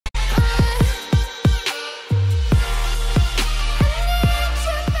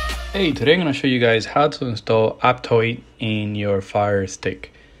Hey, today I'm going to show you guys how to install Aptoide in your Fire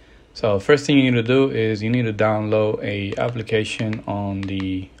Stick. So first thing you need to do is you need to download a application on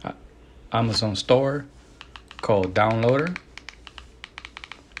the Amazon store called Downloader.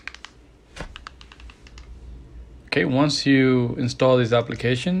 Okay, once you install this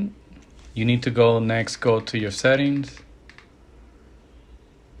application, you need to go to your settings.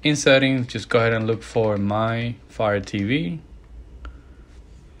 In settings, just go ahead and look for My Fire TV.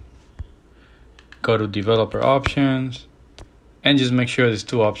 Go to developer options and just make sure these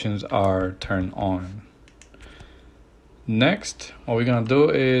two options are turned on. Next, what we're gonna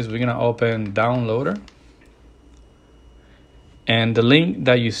do is we're gonna open Downloader, and the link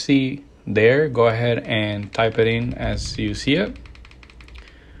that you see there, go ahead and type it in as you see it.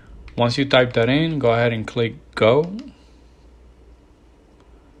 Once you type that in, go ahead and click go.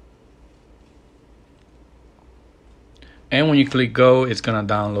 And when you click go, it's gonna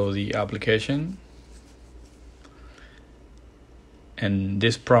download the application. And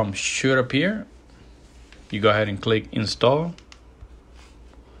this prompt should appear. You go ahead and click install.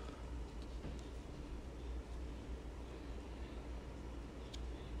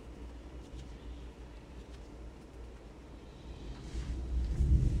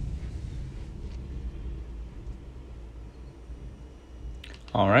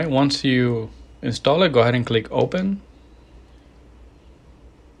 All right, once you install it, go ahead and click open.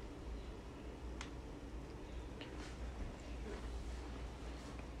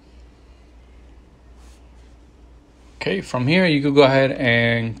 Okay, from here you could go ahead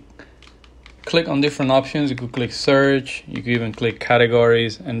and click on different options. You could click search, you could even click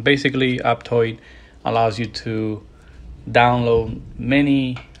categories, and basically Aptoide allows you to download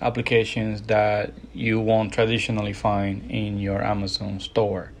many applications that you won't traditionally find in your Amazon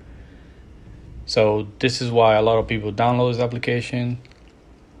store. So this is why a lot of people download this application,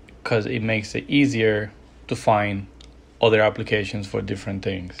 because it makes it easier to find other applications for different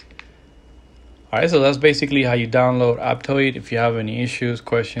things. Alright, so that's basically how you download Aptoide. If you have any issues,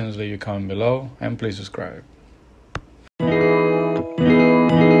 questions, leave your comment below, and please subscribe.